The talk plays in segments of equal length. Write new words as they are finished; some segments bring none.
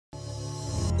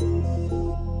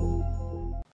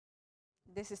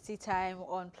This is Tea Time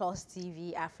on Plus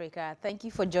TV Africa. Thank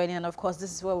you for joining, and of course,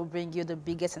 this is where we bring you the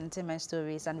biggest entertainment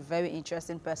stories and very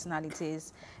interesting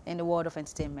personalities in the world of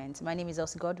entertainment. My name is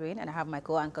Elsie Godwin, and I have my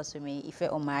co-anchors with me, Ife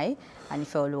Omai and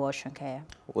Ife Oluwashonkaya.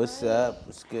 What's up?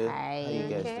 What's good? Hi. How you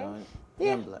guys doing?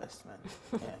 Yeah, I'm blessed, man.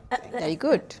 Yeah, very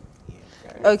good.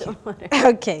 Yeah, okay.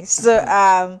 Okay.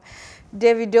 So,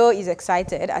 Davido is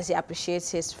excited as he appreciates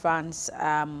his fans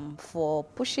for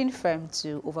pushing Fem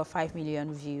to over 5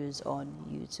 million views on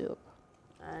YouTube.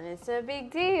 And it's a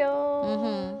big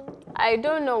deal. I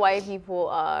don't know why people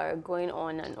are going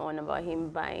on and on about him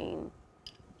buying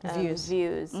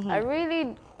views. I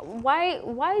really,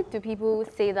 why do people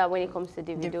say that when it comes to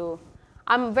Davido?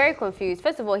 I'm very confused.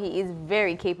 First of all, he is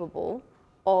very capable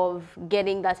of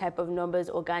getting that type of numbers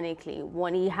organically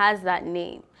when he has that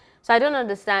name. So I don't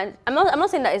understand. I'm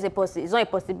not saying that it's not a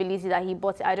possibility that he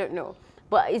bought it. I don't know.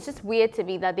 But it's just weird to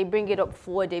me that they bring it up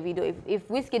for Davido. If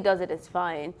Whiskey does it, it's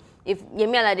fine. If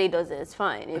Yemi Alade does it, it's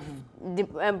fine. If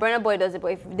Burna Boy does it,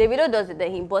 but if Davido does it,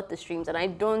 then he bought the streams. And I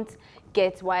don't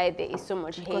get why there is so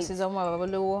much hate. Because he's on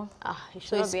Babalowo.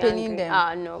 So he's spinning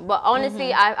them. No. But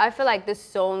honestly, I feel like this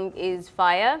song is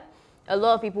fire. A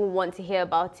lot of people want to hear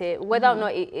about it. Whether or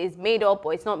not it is made up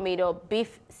or it's not made up,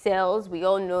 beef sells. We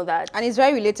all know that. And it's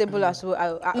very relatable as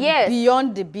well, yes.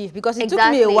 Beyond the beef. Because it took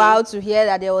me a while to hear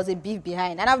that there was a beef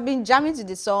behind. And I've been jamming to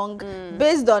the song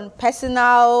based on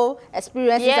personal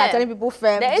experiences and telling people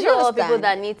Fem. There is a lot of people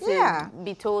that need to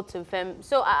be told to Fem.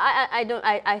 So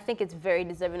I think it's very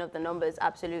deserving of the numbers,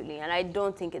 absolutely. And I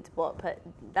don't think it's bought, but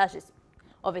that's just,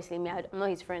 obviously me, I'm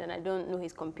not his friend and I don't know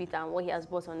his computer and what he has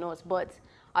bought or not. But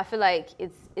I feel like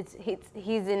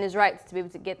he's in his rights to be able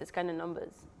to get this kind of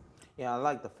numbers. Yeah, I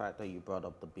like the fact that you brought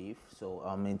up the beef. So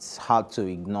it's hard to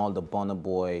ignore the Burna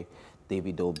Boy,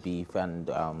 Davido beef and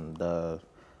the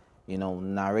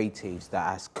narratives that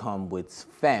has come with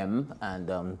Fem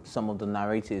and some of the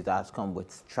narratives that has come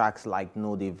with tracks like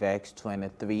No Dey Vex,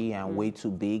 23 and Way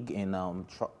Too Big in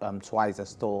Twice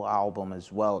As Tall album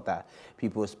as well, that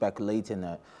people are speculating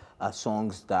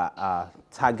songs that are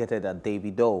targeted at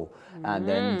Davido, and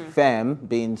then Fem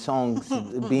being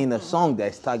a song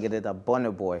that's targeted at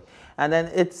Burna Boy. And then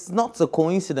it's not a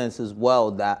coincidence as well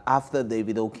that after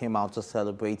Davido came out to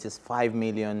celebrate his 5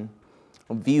 million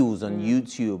views on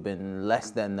YouTube in less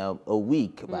than a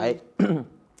week, right?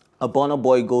 A Burna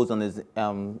Boy goes on his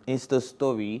Insta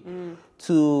story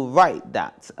to write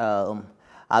that.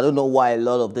 I don't know why a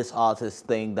lot of these artists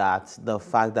think that the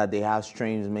fact that they have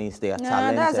streams means they are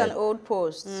talented. That's an old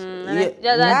post. That's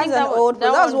an old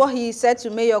post. That's what he said to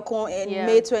Mayor Kon in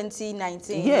May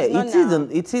 2019. Yeah,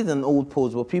 it is an old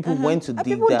post, but people went to dig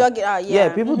people that. Dug it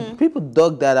out, people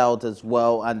dug that out as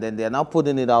well, and then they're now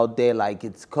putting it out there like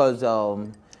it's because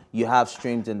you have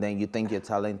streams and then you think you're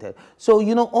talented. So,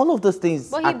 all of those things.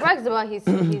 But he brags about his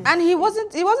and he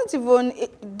wasn't even,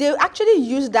 they actually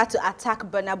used that to attack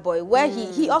Burna Boy, where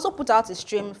he also put out a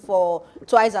stream for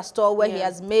Twice As Tall, where he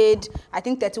has made, I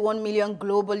think, 31 million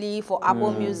globally for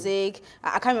Apple Music.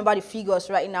 I can't remember the figures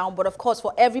right now, but of course,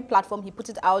 for every platform, he put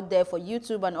it out there for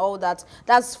YouTube and all that.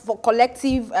 That's for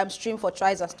collective stream for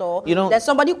Twice As Tall. Then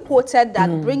somebody quoted that,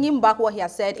 bringing back what he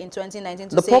has said in 2019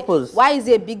 to say, why is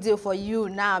it a big deal for you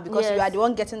now? Because you are the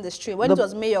one getting the stream. When it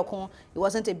was Mayor Kon, it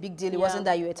wasn't a big deal. It wasn't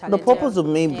that you were talented. The purpose of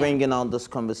me bringing out this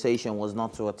conversation was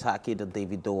not to attack either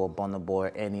Davido or Burna Boy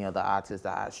or any other artist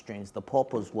that has streams. The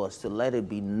purpose was to let it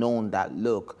be known that,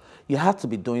 look, you have to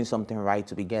be doing something right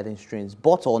to be getting streams,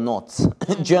 but or not.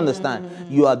 Do you understand?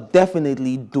 You are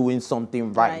definitely doing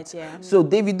something right. So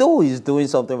Davido is doing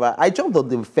something right. I jumped on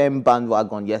the Fem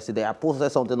bandwagon yesterday. I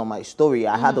posted something on my story.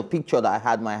 I had a picture that I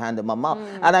had my hand in my mouth.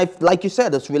 And like you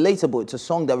said, it's relatable. It's a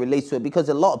song that relates to it because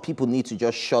a lot of people need to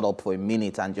just shut up for a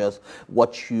minute and just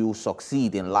watch you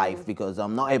succeed in life, because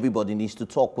not everybody needs to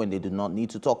talk when they do not need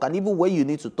to talk. And even when you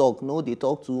need to talk, no, they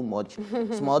talk too much.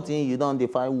 Small thing, you don't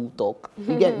define who talk.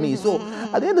 You get me? So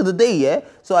at the end of the day,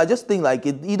 so I just think like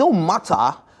it don't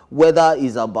matter whether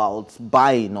it's about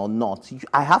buying or not.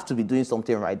 I have to be doing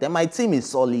something right. Then my team is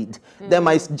solid. Then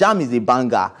my jam is a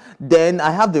banger. Then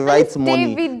I have the right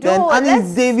money. Davido.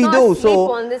 It's Davido.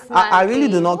 So I really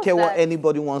do not care what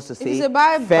anybody wants to say. It's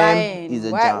about buying. Is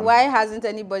a jam. Why hasn't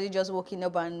anybody just woken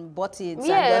up and bought it?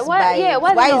 Why is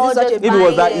it such a big deal? It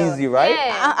was that easy, right?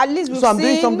 At least we've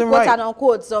seen, quote and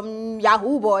unquote, some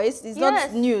Yahoo boys. It's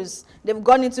not news. They've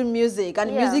gone into music, and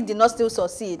music did not still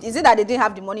succeed. Is it that they didn't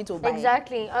have the money to buy?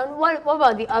 Exactly. And what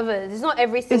about the others? It's not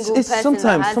every single person sometimes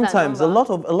that has sometimes that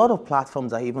a lot of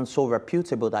platforms are even so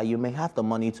reputable that you may have the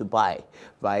money to buy,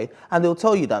 right? And they'll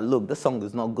tell you that, look, this song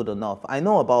is not good enough. I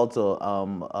know about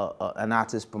an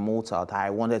artist promoter that I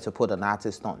wanted to put an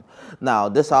artist on. Now,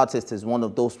 this artist is one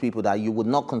of those people that you would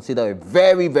not consider a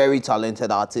very, very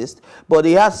talented artist, but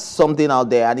he has something out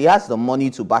there and he has the money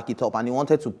to back it up, and he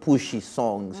wanted to push his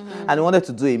songs and he wanted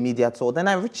to do a media tour. Then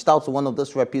I reached out to one of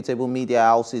those reputable media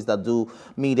houses that do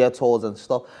media tours and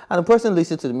stuff, and the person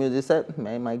listened to the music, said,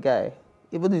 man, my guy,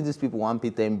 even if these people want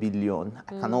to pay 10 billion,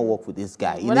 I cannot work with this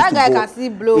guy. But that guy can still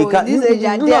blow.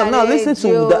 No, listen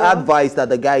to the advice that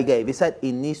the guy gave. He said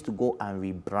he needs to go and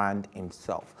rebrand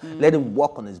himself. Let him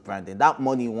work on his branding. That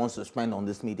money he wants to spend on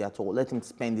this media tour, let him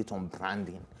spend it on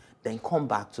branding. Then come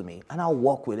back to me and I'll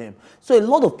work with him. So a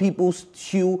lot of people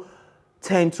still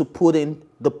tend to put in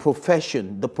the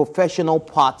professional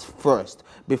part first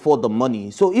before the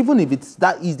money. So even if it's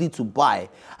that easy to buy,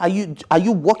 are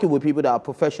you working with people that are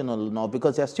professional enough?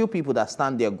 Because there are still people that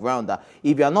stand their ground that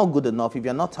if you're not good enough, if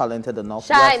you're not talented enough,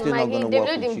 you're still not going to work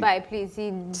with you. Buy, please.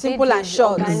 Simple and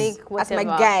short. That's my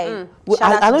guy.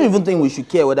 I don't even think we should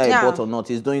care whether he bought or not.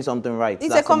 He's doing something right.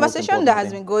 It's a conversation that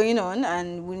has been going on,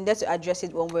 and we need to address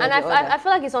it one way or the other. I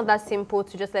feel like it's not that simple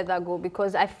to just let that go,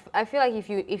 because I feel like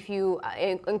if you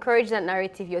encourage that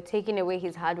narrative, you're taking away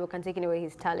his hard work and taking away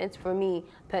his talents, for me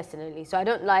personally. So I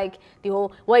don't like the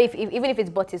whole, what if even if it's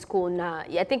bought his school, nah.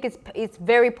 I think it's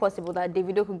very possible that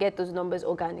Davido could get those numbers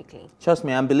organically. Trust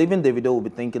me, I'm believing Davido will be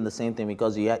thinking the same thing,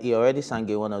 because he already sang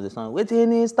one of the songs.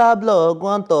 Within his blog,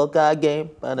 one talk again.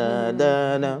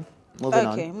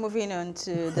 Moving on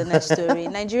to the next story.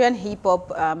 Nigerian hip-hop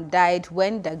died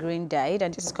when DaGrin died,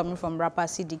 and this is coming from rapper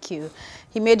CDQ.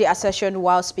 He made the assertion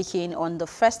while speaking on the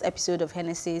first episode of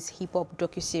Hennessy's hip-hop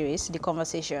docuseries, The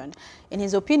Conversation. In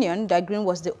his opinion, DaGrin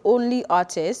was the only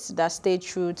artist that stayed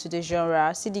true to the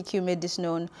genre. CDQ made this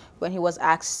known when he was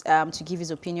asked to give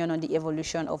his opinion on the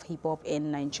evolution of hip-hop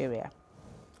in Nigeria.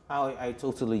 I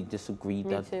totally disagree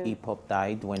that hip-hop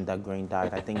died when DaGrin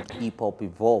died. I think hip-hop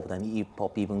evolved, and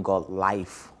hip-hop even got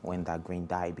life when DaGrin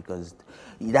died, because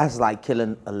that's like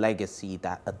killing a legacy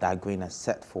that DaGrin has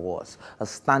set for us, a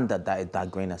standard that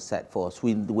DaGrin has set for us.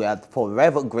 We are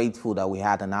forever grateful that we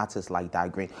had an artist like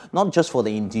DaGrin, not just for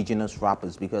the indigenous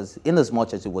rappers, because in as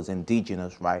much as it was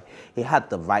indigenous, right, he had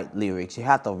the right lyrics, he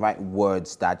had the right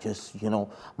words that just,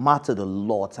 mattered a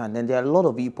lot. And then there are a lot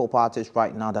of hip-hop artists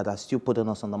right now that are still putting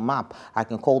us on the map. I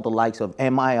can call the likes of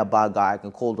M.I. Abaga, I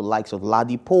can call the likes of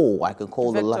Ladipo, I can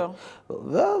call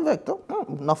Vector,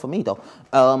 not for me though.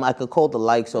 I can call the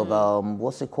likes of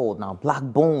what's it called now, Black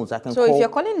Bones. If you're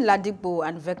calling Ladipo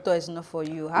and Vector is not for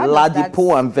you, how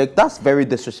Ladipo and Vector, that's very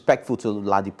disrespectful to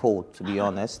Ladipo, to be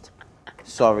honest.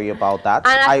 Sorry about that.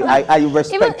 I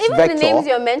respect even Vector. The names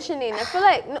you're mentioning, I feel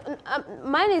like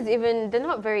mine is they're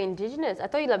not very indigenous. I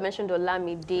thought you had mentioned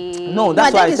Olamide. No,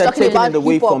 that's why I said taking it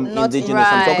away from indigenous.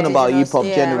 I'm talking about hip hop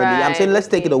generally. I'm saying let's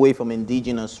take it away from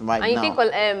indigenous right now. And you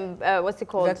think what's it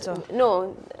called? Vector.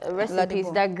 No, rest in peace.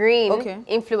 DaGrin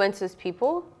influences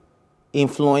people.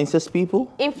 Influences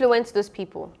people? Influence those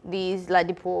people. These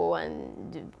Ladipo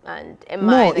and M.I.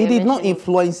 No, it did not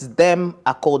influence them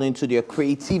according to their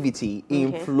creativity. It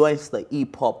influenced the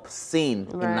hip-hop scene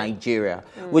in Nigeria,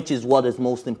 which is what is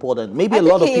most important. Maybe a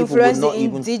lot of people would not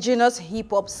even... indigenous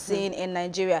hip-hop scene in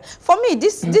Nigeria. For me,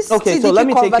 this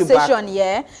CDQ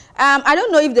conversation, I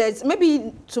don't know if there's...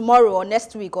 Maybe tomorrow or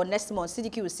next week or next month,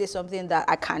 CDQ will say something that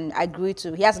I can agree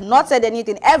to. He has not said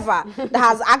anything ever that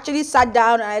has actually sat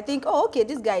down and I think, okay,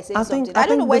 this guy is saying something. I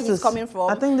don't know where he's coming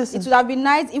from. It would have been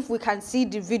nice if we can see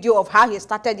the video of how he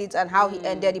started it and how he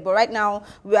ended it. But right now,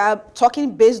 we are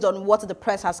talking based on what the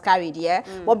press has carried,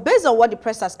 But based on what the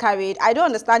press has carried, I don't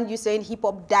understand you saying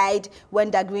hip-hop died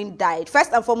when DaGrin died.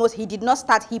 First and foremost, he did not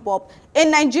start hip-hop in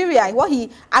Nigeria. What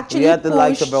he actually we had the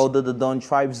likes of Elder the Don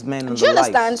tribesmen and do you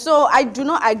understand? So I do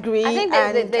not agree. I think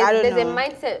there's a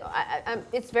mindset.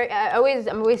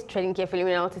 I'm always treading carefully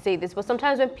when I want to say this, but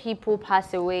sometimes when people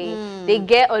pass away, they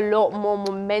get a lot more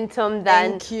momentum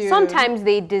than sometimes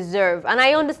they deserve. And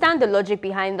I understand the logic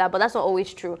behind that, but that's not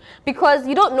always true. Because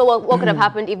you don't know what could have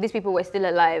happened if these people were still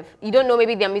alive. You don't know,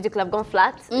 maybe their music could have gone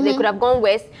flat. They could have gone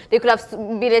west. They could have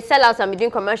been a sellout and be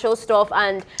doing commercial stuff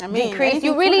and decrease.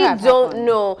 You really don't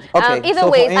know. Either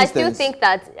way, I still think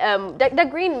that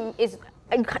DaGrin is...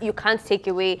 You can't take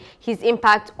away his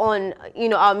impact on,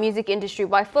 our music industry.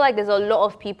 But I feel like there's a lot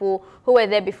of people who were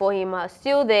there before him are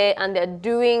still there, and they're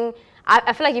doing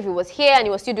I feel like if he was here and he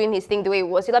was still doing his thing the way he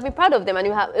was, you'd have been proud of them and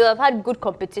you have had good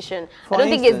competition. I don't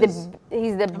think he's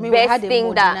the best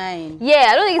thing that. Yeah,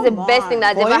 I don't think it's the best thing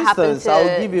that's ever happened to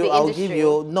I'll give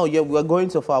you. No, yeah, we're going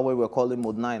too far where we're calling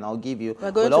Mode 9. I'll give you.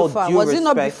 We're going too far. Was it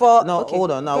not before? No, okay.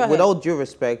 Hold on. Now, with all due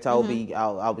respect, I'll be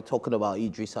talking about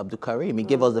Idris Abdulkarim. He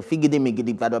gave us the figgy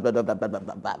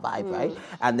vibe, right?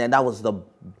 And then that was the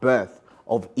birth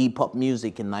of hip hop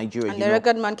music in Nigeria. And the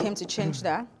Rugged Man came to change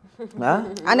that. Huh?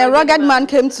 And the Rugged Man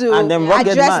came to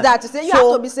address that, to say you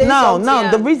have to be saying something. Now,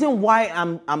 the reason why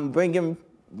I'm bringing,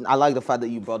 I like the fact that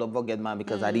you brought up Rugged Man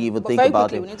because I didn't even think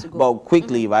about it. But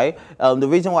quickly, right? The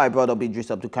reason why I brought up Idris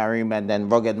Abdulkarim and then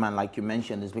Rugged Man, like you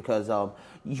mentioned, is because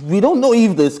we don't know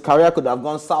if this career could have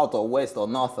gone south or west or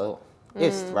north or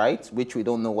east, right? Which we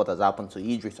don't know what has happened to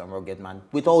Idris and Rugged Man.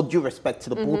 With all due respect to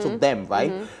the both of them,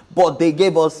 right? But they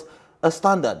gave us a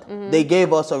standard. They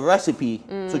gave us a recipe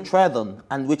to tread on,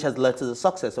 and which has led to the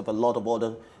success of a lot of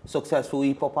other successful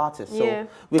hip hop artists. So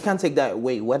we can't take that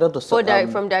away. Whether the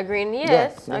from DaGrin,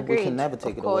 yes, agreed. We can never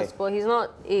take it away. But he's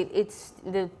not. It's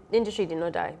the industry did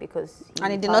not die because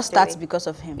and it did not start because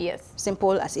of him. Yes,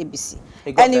 simple as ABC.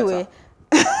 Anyway.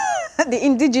 The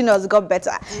indigenous got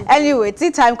better. Anyway,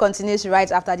 tea time continues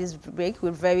right after this break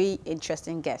with very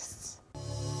interesting guests.